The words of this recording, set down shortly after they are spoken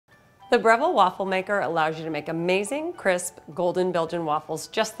The Breville waffle maker allows you to make amazing, crisp, golden Belgian waffles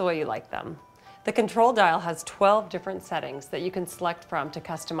just the way you like them. The control dial has 12 different settings that you can select from to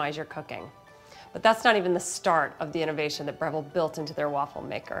customize your cooking. But that's not even the start of the innovation that Breville built into their waffle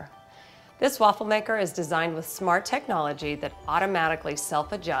maker. This waffle maker is designed with smart technology that automatically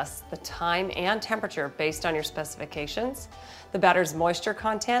self-adjusts the time and temperature based on your specifications, the batter's moisture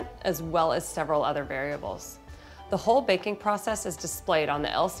content, as well as several other variables. The whole baking process is displayed on the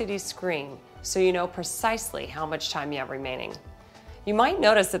LCD screen, so you know precisely how much time you have remaining. You might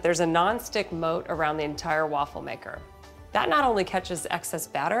notice that there's a non-stick moat around the entire waffle maker. That not only catches excess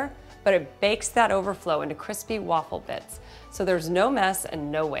batter, but it bakes that overflow into crispy waffle bits, so there's no mess and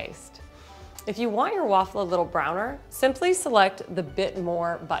no waste. If you want your waffle a little browner, simply select the Bit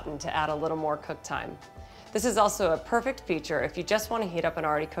More button to add a little more cook time. This is also a perfect feature if you just want to heat up an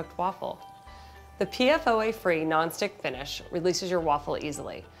already cooked waffle. The PFOA-free nonstick finish releases your waffle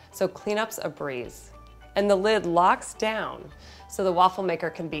easily, so cleanup's a breeze. And the lid locks down, so the waffle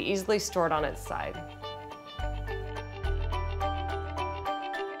maker can be easily stored on its side.